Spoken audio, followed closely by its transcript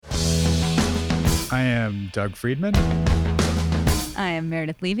I am Doug Friedman. I am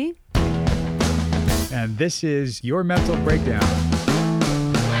Meredith Levy. And this is Your Mental Breakdown.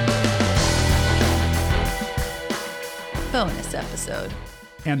 Bonus episode.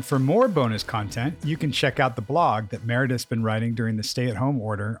 And for more bonus content, you can check out the blog that Meredith's been writing during the stay-at-home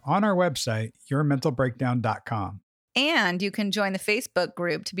order on our website, yourmentalbreakdown.com. And you can join the Facebook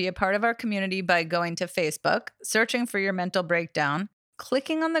group to be a part of our community by going to Facebook, searching for Your Mental Breakdown,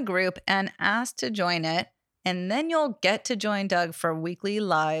 clicking on the group and ask to join it. And then you'll get to join Doug for weekly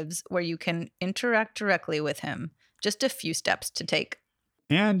lives where you can interact directly with him. Just a few steps to take.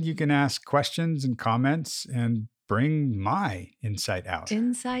 And you can ask questions and comments and bring my insight out.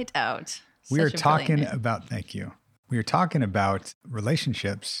 Insight out. We are talking about, thank you. We are talking about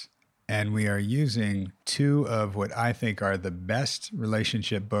relationships, and we are using two of what I think are the best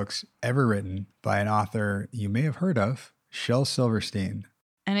relationship books ever written by an author you may have heard of, Shel Silverstein.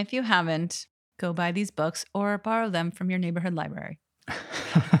 And if you haven't, go buy these books or borrow them from your neighborhood library.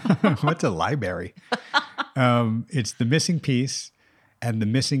 What's a library? It's The Missing Piece and The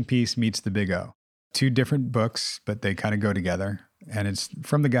Missing Piece Meets the Big O. Two different books, but they kind of go together. And it's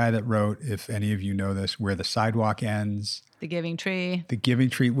from the guy that wrote, if any of you know this, Where the Sidewalk Ends. The Giving Tree. The Giving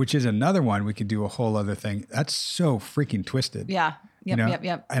Tree, which is another one. We could do a whole other thing. That's so freaking twisted. Yeah.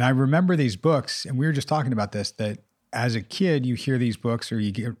 Yep. And I remember these books, and we were just talking about this, that as a kid, you hear these books or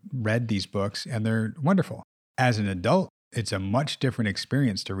you read these books, and they're wonderful. As an adult, it's a much different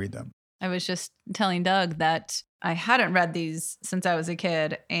experience to read them. I was just telling Doug that I hadn't read these since I was a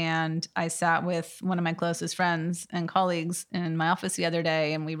kid, and I sat with one of my closest friends and colleagues in my office the other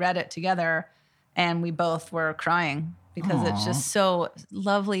day, and we read it together, and we both were crying because It's just so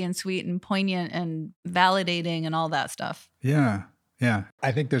lovely and sweet and poignant and validating and all that stuff. Yeah.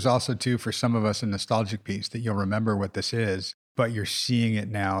 I think there's also, too, for some of us, a nostalgic piece that you'll remember what this is, but you're seeing it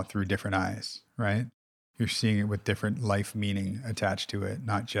now through different eyes, right? You're seeing it with different life meaning attached to it,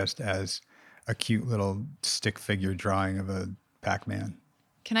 not just as a cute little stick figure drawing of a Pac-Man.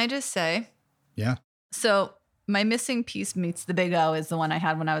 Can I just say? Yeah. So My Missing Piece Meets the Big O is the one I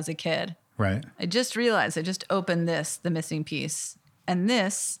had when I was a kid. Right. I just realized, I just opened this, The Missing Piece, and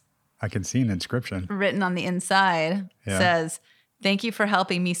this, I can see an inscription written on the inside, says, "Thank you for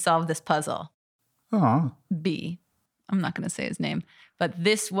helping me solve this puzzle." Oh. B. I'm not going to say his name, but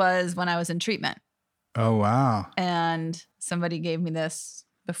this was when I was in treatment. Oh, wow. And somebody gave me this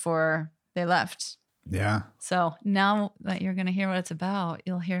before they left. Yeah. So now that you're going to hear what it's about,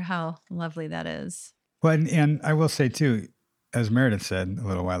 you'll hear how lovely that is. Well, and I will say too, as Meredith said a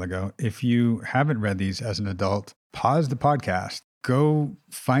little while ago, if you haven't read these as an adult, pause the podcast, go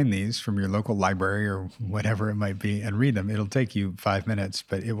find these from your local library or whatever it might be and read them. It'll take you 5 minutes,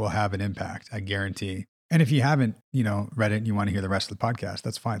 but it will have an impact, I guarantee. And if you haven't, read it and you want to hear the rest of the podcast,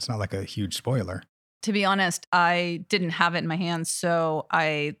 that's fine. It's not like a huge spoiler. To be honest, I didn't have it in my hands, so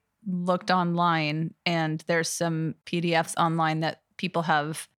I looked online, and there's some PDFs online that people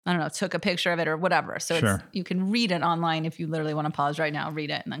have, took a picture of it or whatever. So you can read it online if you literally want to pause right now,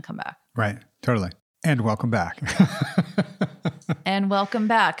 read it, and then come back. Right. Totally. And welcome back. And welcome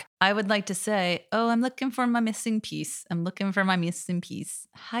back. I would like to say, I'm looking for my missing piece. I'm looking for my missing piece.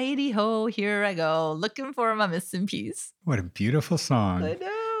 Heidi ho, here I go, looking for my missing piece. What a beautiful song. I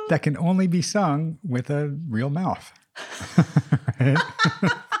know. That can only be sung with a real mouth. Right?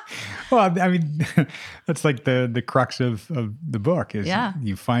 Well, I mean, that's like the crux of the book is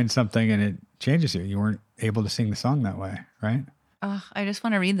you find something and it changes you. You weren't able to sing the song that way, right? I just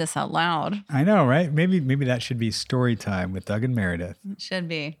want to read this out loud. I know, right? Maybe that should be story time with Doug and Meredith. It should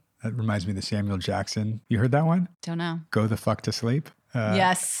be. That reminds me of the Samuel Jackson. You heard that one? Don't know. Go the fuck to sleep.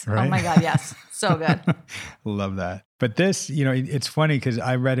 Yes. Right? Oh my God. Yes. So good. Love that. But this, it's funny because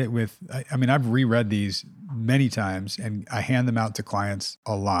I read it I've reread these many times and I hand them out to clients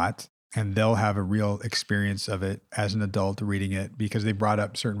a lot. And they'll have a real experience of it as an adult reading it because they brought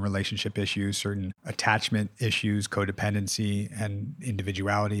up certain relationship issues, certain attachment issues, codependency and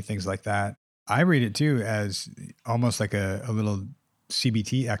individuality, things like that. I read it too as almost like a little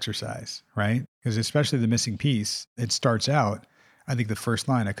CBT exercise, right? Because especially The Missing Piece, it starts out, I think the first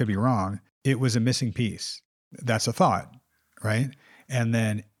line, I could be wrong, it was a missing piece. That's a thought, right? And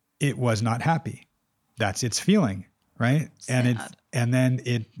then it was not happy. That's its feeling. Right. Sad. And then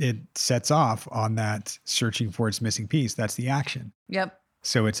it sets off on that searching for its missing piece. That's the action. Yep.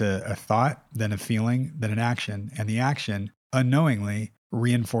 So it's a thought, then a feeling, then an action. And the action unknowingly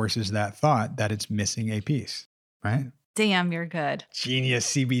reinforces that thought that it's missing a piece. Right. Damn, you're good.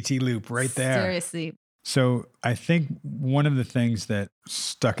 Genius CBT loop right there. Seriously. So I think one of the things that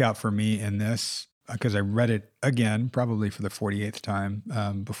stuck out for me in this because I read it again, probably for the 48th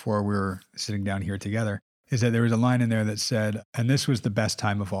time before we were sitting down here together, is that there was a line in there that said, and this was the best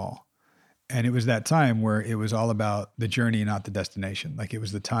time of all. And it was that time where it was all about the journey, not the destination. Like it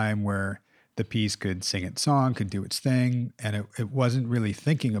was the time where the piece could sing its song, could do its thing. And it wasn't really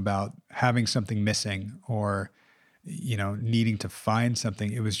thinking about having something missing or, needing to find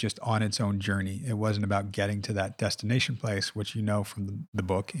something. It was just on its own journey. It wasn't about getting to that destination place, which from the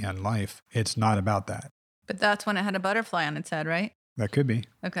book and life. It's not about that. But that's when it had a butterfly on its head, right? That could be.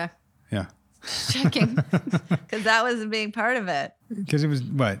 Okay. Yeah. Checking. Because that was a big part of it. Because it was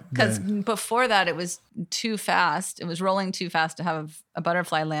what? Because before that, it was too fast. It was rolling too fast to have a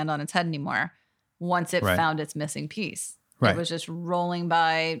butterfly land on its head anymore once it found its missing piece. Right. It was just rolling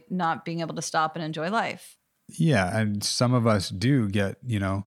by, not being able to stop and enjoy life. Yeah. And some of us do get,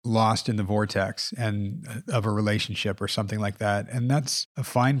 lost in the vortex and of a relationship or something like that. And that's a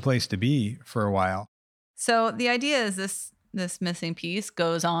fine place to be for a while. So the idea is this missing piece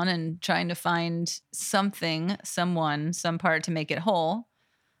goes on and trying to find something, someone, some part to make it whole.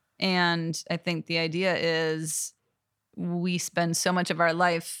 And I think the idea is we spend so much of our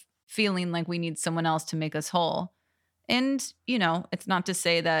life feeling like we need someone else to make us whole. And, it's not to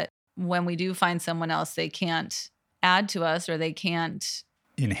say that when we do find someone else, they can't add to us or they can't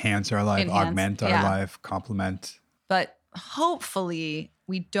enhance our life, augment our life, complement. But hopefully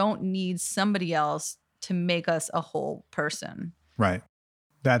we don't need somebody else to make us a whole person. Right.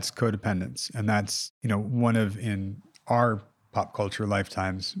 That's codependence. And that's, one of, in our pop culture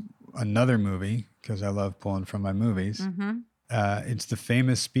lifetimes, another movie, because I love pulling from my movies. Mm-hmm. It's the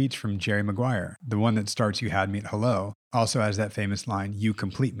famous speech from Jerry Maguire, the one that starts, "You had me at hello," also has that famous line, "You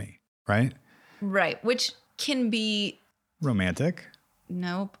complete me," right? Right. Which can be romantic.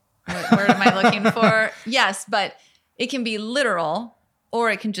 Nope. What word am I looking for? Yes, but it can be literal. Or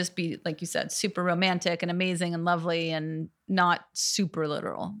it can just be, like you said, super romantic and amazing and lovely and not super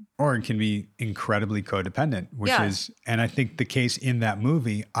literal. Or it can be incredibly codependent, which is, and I think the case in that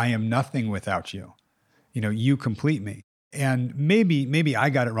movie, I am nothing without you. You complete me. And maybe I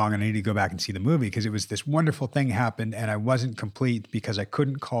got it wrong and I need to go back and see the movie because it was this wonderful thing happened and I wasn't complete because I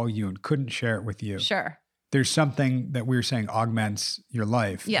couldn't call you and couldn't share it with you. Sure. There's something that we're saying augments your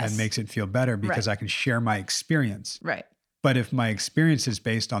life and makes it feel better because I can share my experience. Right. But if my experience is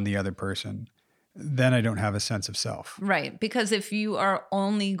based on the other person, then I don't have a sense of self. Right. Because if you are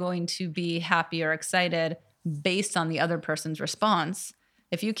only going to be happy or excited based on the other person's response,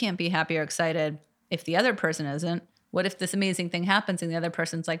 if you can't be happy or excited if the other person isn't, what if this amazing thing happens and the other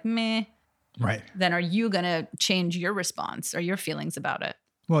person's like, meh? Right. Then are you going to change your response or your feelings about it?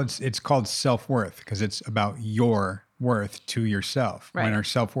 Well, it's called self-worth because it's about your worth to yourself. Right. When our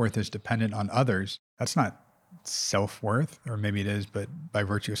self-worth is dependent on others, that's not self-worth, or maybe it is, but by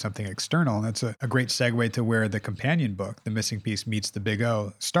virtue of something external. And that's a great segue to where the companion book, The Missing Piece Meets the Big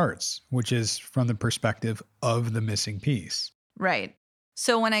O, starts, which is from the perspective of the missing piece. Right.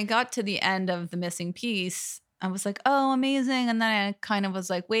 So when I got to the end of The Missing Piece, I was like, oh, amazing. And then I kind of was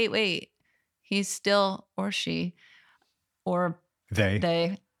like, wait, he's still, or she, or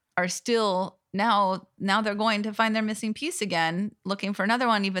they are still, now they're going to find their missing piece again, looking for another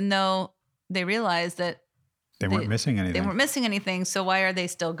one, even though they realized that they weren't missing anything. They weren't missing anything. So why are they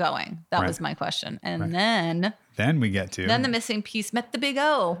still going? That was my question. And then we get to. Then the missing piece met the big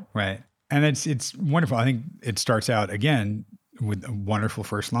O. Right. And it's wonderful. I think it starts out again with a wonderful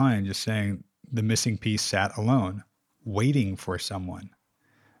first line, just saying the missing piece sat alone, waiting for someone.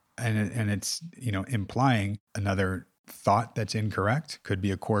 And it's, implying another thought that's incorrect. Could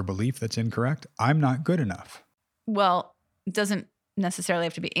be a core belief that's incorrect. I'm not good enough. Well, it doesn't necessarily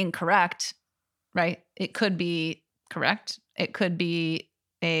have to be incorrect. Right? It could be correct. It could be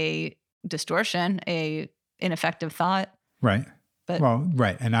a distortion, a ineffective thought. Right. But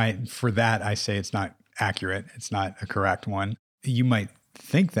right. And I say it's not accurate. It's not a correct one. You might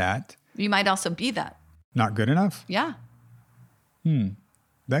think that. You might also be that. Not good enough? Yeah.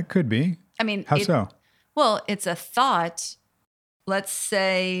 That could be. I mean, how so? Well, it's a thought. Let's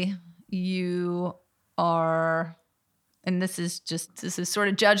say you are, and this is sort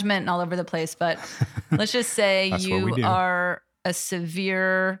of judgment and all over the place, but let's just say you are a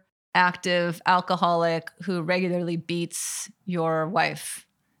severe active alcoholic who regularly beats your wife,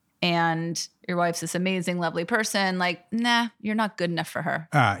 and your wife's this amazing, lovely person. Like, nah, you're not good enough for her.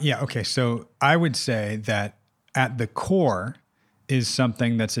 Yeah. Okay. So I would say that at the core is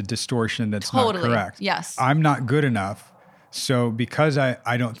something that's a distortion that's not correct. Yes. I'm not good enough. So because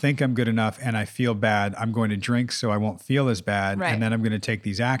I don't think I'm good enough and I feel bad, I'm going to drink so I won't feel as bad. Right. And then I'm going to take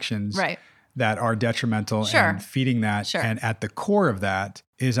these actions. Right. that are detrimental and feeding that. Sure. And at the core of that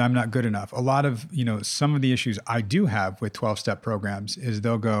is I'm not good enough. A lot of, some of the issues I do have with 12-step programs is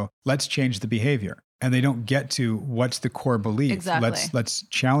they'll go, let's change the behavior. And they don't get to what's the core belief. Exactly. Let's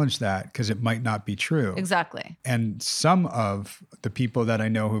challenge that because it might not be true. Exactly. And some of the people that I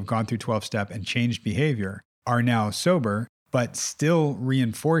know who've gone through 12-step and changed behavior are now sober, but still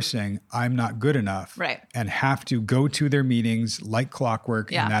reinforcing I'm not good enough. Right. And have to go to their meetings like clockwork.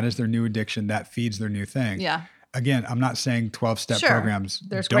 Yeah. And that is their new addiction. That feeds their new thing. Yeah. Again, I'm not saying 12-step programs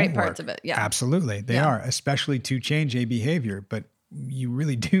There's don't great parts work. of it. Yeah. Absolutely. They are, especially to change a behavior. But you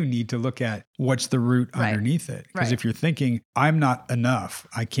really do need to look at what's the root underneath it. Because if you're thinking, I'm not enough,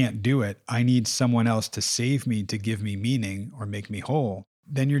 I can't do it, I need someone else to save me, to give me meaning or make me whole,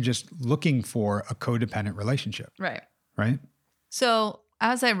 then you're just looking for a codependent relationship. Right. Right? So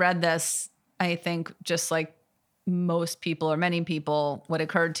as I read this, I think just like most people or many people, what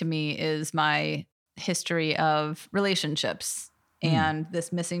occurred to me is my history of relationships. And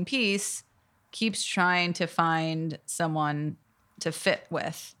this missing piece keeps trying to find someone to fit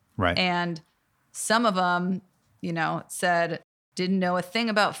with. Right. And some of them, said, didn't know a thing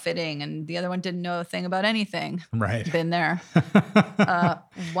about fitting. And the other one didn't know a thing about anything. Right. Been there.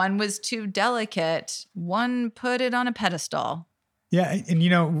 One was too delicate. One put it on a pedestal. Yeah.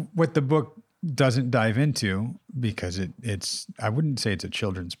 And what the book doesn't dive into, because it's, I wouldn't say it's a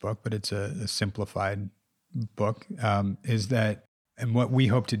children's book, but it's a simplified book, is that, and what we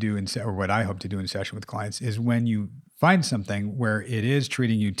hope to do or what I hope to do in session with clients is when you find something where it is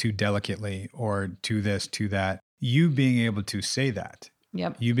treating you too delicately or to this, to that, you being able to say that.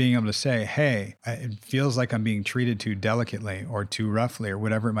 Yep. You being able to say, hey, it feels like I'm being treated too delicately or too roughly or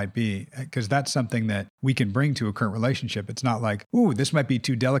whatever it might be, because that's something that we can bring to a current relationship. It's not like, ooh, this might be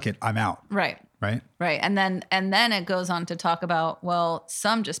too delicate, I'm out. Right. Right. Right. And then it goes on to talk about, well,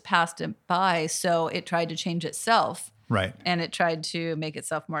 some just passed it by, so it tried to change itself. Right. And it tried to make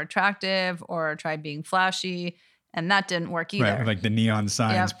itself more attractive or tried being flashy. And that didn't work either. Right, like the neon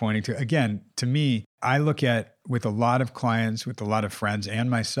signs pointing to, again, to me, I look at with a lot of clients, with a lot of friends and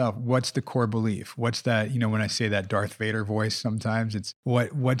myself, what's the core belief? What's that, when I say that Darth Vader voice sometimes, it's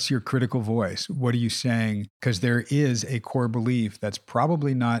what's your critical voice? What are you saying? Because there is a core belief that's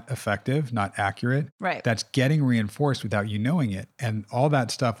probably not effective, not accurate. Right. That's getting reinforced without you knowing it. And all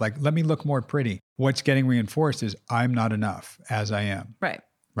that stuff, like, let me look more pretty. What's getting reinforced is I'm not enough as I am. Right.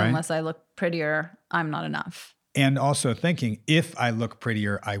 Right. Unless I look prettier, I'm not enough. And also thinking, if I look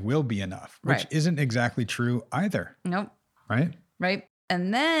prettier, I will be enough, which isn't exactly true either. Nope. Right? Right.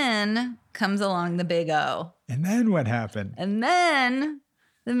 And then comes along the big O. And then what happened? And then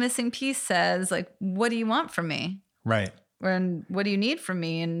the missing piece says, like, what do you want from me? Right. And what do you need from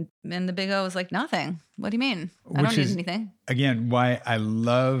me? And the big O is like, nothing. What do you mean? I don't need anything. Again, why I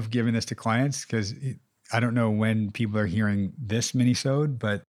love giving this to clients, because I don't know when people are hearing this mini-sode,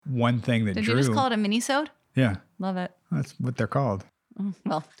 but one thing that Did you just call it a mini-sode? Yeah. Love it. That's what they're called.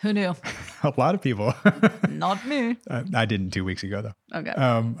 Well, who knew? A lot of people. Not me. I didn't 2 weeks ago, though. Okay.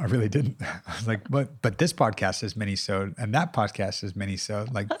 I really didn't. I was like, but this podcast is mini-sode and that podcast is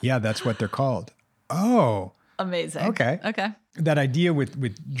mini-sode. Like, yeah, that's what they're called. Oh. Amazing. Okay. That idea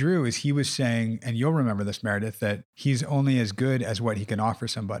with Drew is he was saying, and you'll remember this, Meredith, that he's only as good as what he can offer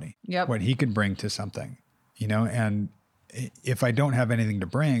somebody. Yep. What he can bring to something, and if I don't have anything to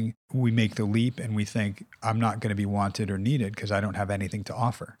bring, we make the leap and we think I'm not going to be wanted or needed because I don't have anything to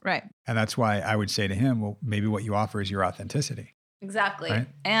offer. Right. And that's why I would say to him, well, maybe what you offer is your authenticity. Exactly. Right?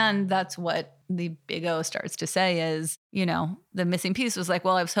 And that's what the big O starts to say is, the missing piece was like,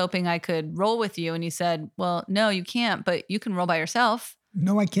 well, I was hoping I could roll with you. And you said, well, no, you can't, but you can roll by yourself.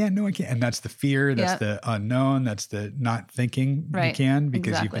 No, I can't. And that's the fear. That's the unknown. That's the not thinking you can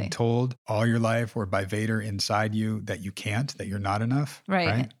because you've been told all your life or by Vader inside you that you can't, that you're not enough.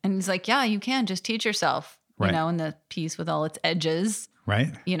 Right. And he's like, yeah, you can. Just teach yourself, and the piece with all its edges,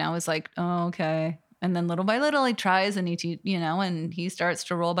 right. Is like, oh, okay. And then little by little he tries and and he starts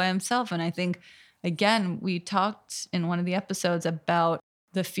to roll by himself. And I think, again, we talked in one of the episodes about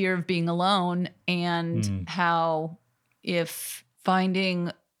the fear of being alone and how if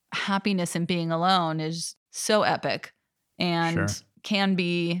finding happiness in being alone is so epic and can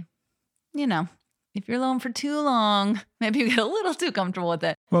be, if you're alone for too long, maybe you get a little too comfortable with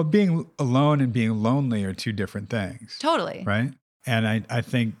it. Well, being alone and being lonely are two different things. Totally. Right. And I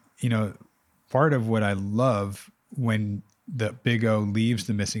think, part of what I love when the big O leaves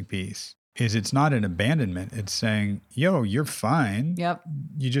the missing piece is it's not an abandonment. It's saying, yo, you're fine. Yep.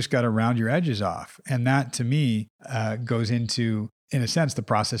 You just got to round your edges off. And that to me goes into, in a sense, the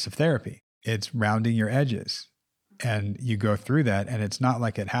process of therapy. It's rounding your edges. And you go through that, and it's not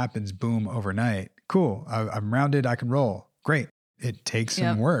like it happens, boom, overnight. Cool, I'm rounded, I can roll. Great. It takes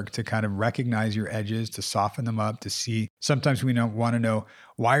some work to kind of recognize your edges, to soften them up, to see. Sometimes we don't want to know,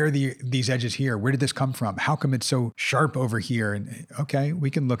 why are these edges here? Where did this come from? How come it's so sharp over here? And okay,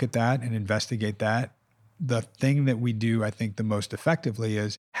 we can look at that and investigate that. The thing that we do, I think, the most effectively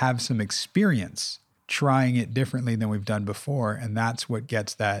is have some experience trying it differently than we've done before. And that's what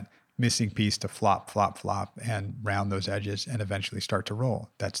gets that missing piece to flop, flop, flop, and round those edges and eventually start to roll.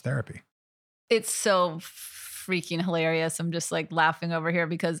 That's therapy. It's so freaking hilarious. I'm just like laughing over here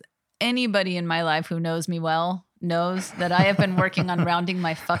because anybody in my life who knows me well knows that I have been working on rounding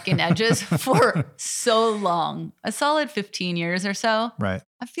my fucking edges for so long, a solid 15 years or so. Right.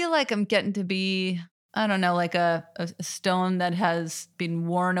 I feel like I'm getting to be, I don't know, like a stone that has been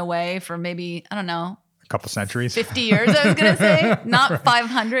worn away for maybe, I don't know, a couple centuries, 50 years, I was going to say, not right.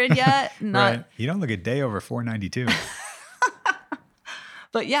 500 yet. Not. Right. You don't look a day over 492.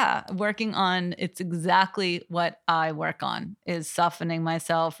 But yeah, working on, it's exactly what I work on, is softening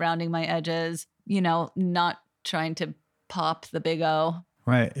myself, rounding my edges, not trying to pop the big O.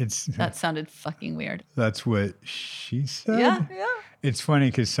 Right. That sounded fucking weird. That's what she said. Yeah. It's funny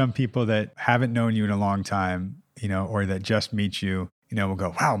because some people that haven't known you in a long time, or that just meet you, will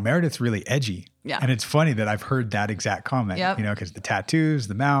go, wow, Meredith's really edgy. Yeah. And it's funny that I've heard that exact comment, because the tattoos,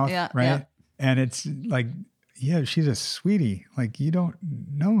 the mouth, right? Yeah. And it's like, yeah, she's a sweetie. Like, you don't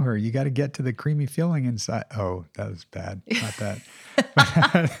know her. You got to get to the creamy feeling inside. Oh, that was bad. Not that.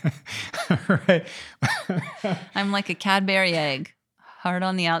 Right. I'm like a Cadbury egg, hard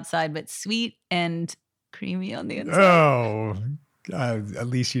on the outside, but sweet and creamy on the inside. Oh, at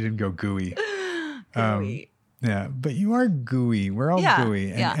least you didn't go gooey. Gooey. Yeah, but you are gooey. We're all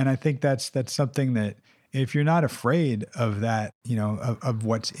gooey. And I think that's something that if you're not afraid of that, of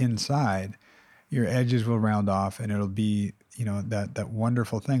what's inside, your edges will round off and it'll be, that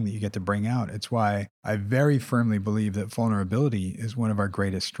wonderful thing that you get to bring out. It's why I very firmly believe that vulnerability is one of our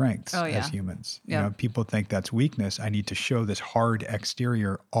greatest strengths as humans. Yeah. People think that's weakness. I need to show this hard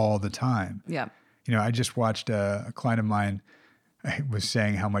exterior all the time. Yeah. I just watched a client of mine was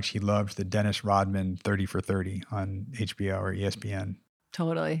saying how much he loved the Dennis Rodman 30 for 30 on HBO or ESPN.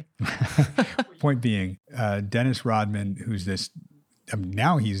 Totally. Point being, Dennis Rodman, who's this,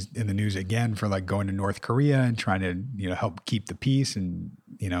 now he's in the news again for like going to North Korea and trying to, help keep the peace and,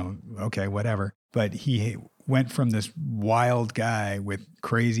 okay, whatever. But he went from this wild guy with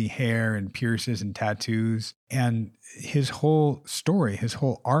crazy hair and pierces and tattoos, and his whole story, his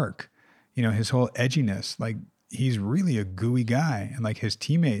whole arc, his whole edginess, like he's really a gooey guy. And like his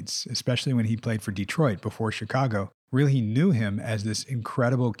teammates, especially when he played for Detroit before Chicago, really knew him as this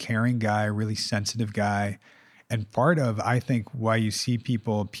incredible, caring guy, really sensitive guy. And part of, I think, why you see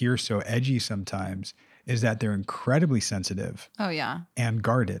people appear so edgy sometimes is that they're incredibly sensitive. Oh, yeah. And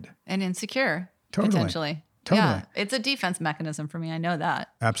guarded. And insecure, totally. Potentially. Totally. Yeah, it's a defense mechanism for me. I know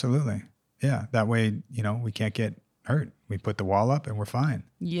that. Absolutely. Yeah. That way, we can't get hurt. We put the wall up and we're fine.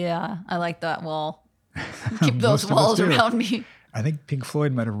 Yeah, I like that wall. Keep those walls around me. I think Pink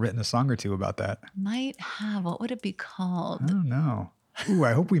Floyd might have written a song or two about that. Might have. What would it be called? I don't know. Ooh,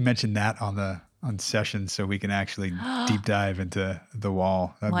 I hope we mentioned that on sessions so we can actually deep dive into the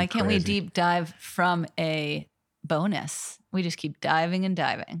wall. Why can't we deep dive from a bonus? We just keep diving and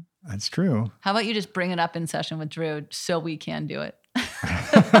diving. That's true. How about you just bring it up in session with Drew so we can do it?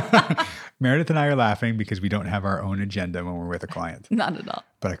 Meredith and I are laughing because we don't have our own agenda when we're with a client. Not at all.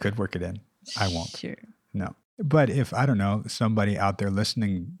 But I could work it in. I won't. Sure. No. But if, I don't know, somebody out there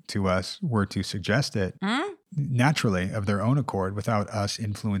listening to us were to suggest it naturally of their own accord without us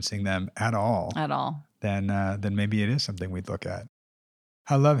influencing them at all, then maybe it is something we'd look at.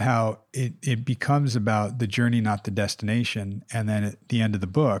 I love how it becomes about the journey, not the destination. And then at the end of the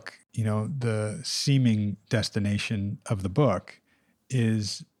book, the seeming destination of the book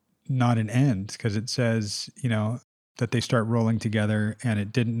is not an end because it says, that they start rolling together and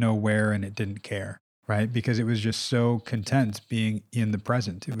it didn't know where and it didn't care. Right? Because it was just so content being in the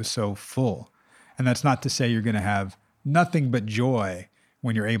present. It was so full. And that's not to say you're going to have nothing but joy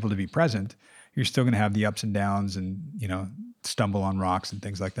when you're able to be present. You're still going to have the ups and downs and, stumble on rocks and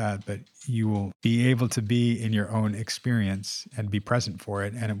things like that. But you will be able to be in your own experience and be present for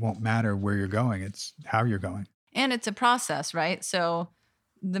it. And it won't matter where you're going. It's how you're going. And it's a process, right? So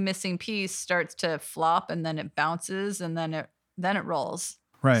the missing piece starts to flop and then it bounces and then it rolls.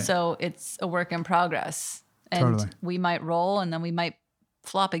 Right. So it's a work in progress. And we might roll and then we might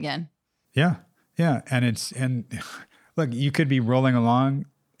flop again. Yeah. Yeah. And look, you could be rolling along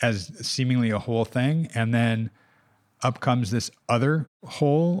as seemingly a whole thing. And then up comes this other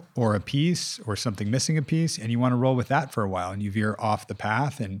hole or a piece or something missing a piece, and you want to roll with that for a while, and you veer off the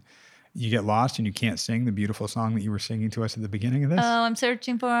path and you get lost and you can't sing the beautiful song that you were singing to us at the beginning of this. Oh, I'm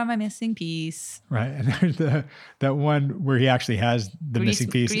searching for my missing piece. Right. And there's that one where he actually has the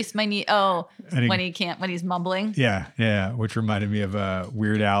missing piece. Grease my knee. Oh, And when he's mumbling. Yeah. Which reminded me of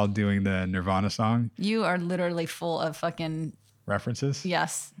Weird Al doing the Nirvana song. You are literally full of fucking references.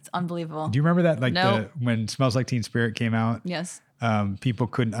 Yes. It's unbelievable. Do you remember that? Like Nope. when Smells Like Teen Spirit came out? Yes. People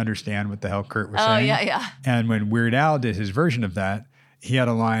couldn't understand what the hell Kurt was saying. Oh, yeah. And when Weird Al did his version of that, he had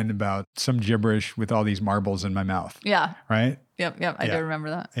a line about some gibberish with all these marbles in my mouth. Yeah. Right? Yep. I do remember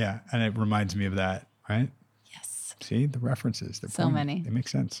that. Yeah. And it reminds me of that, right? Yes. See, the references. They're So poignant. many. They make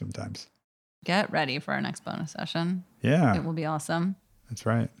sense sometimes. Get ready for our next bonus session. Yeah. It will be awesome. That's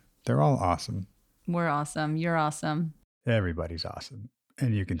right. They're all awesome. We're awesome. You're awesome. Everybody's awesome.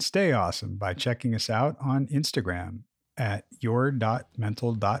 And you can stay awesome by checking us out on Instagram at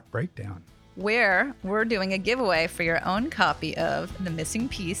your.mental.breakdown. Where we're doing a giveaway for your own copy of The Missing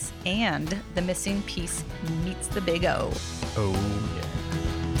Piece and The Missing Piece Meets the Big O. Oh, yeah.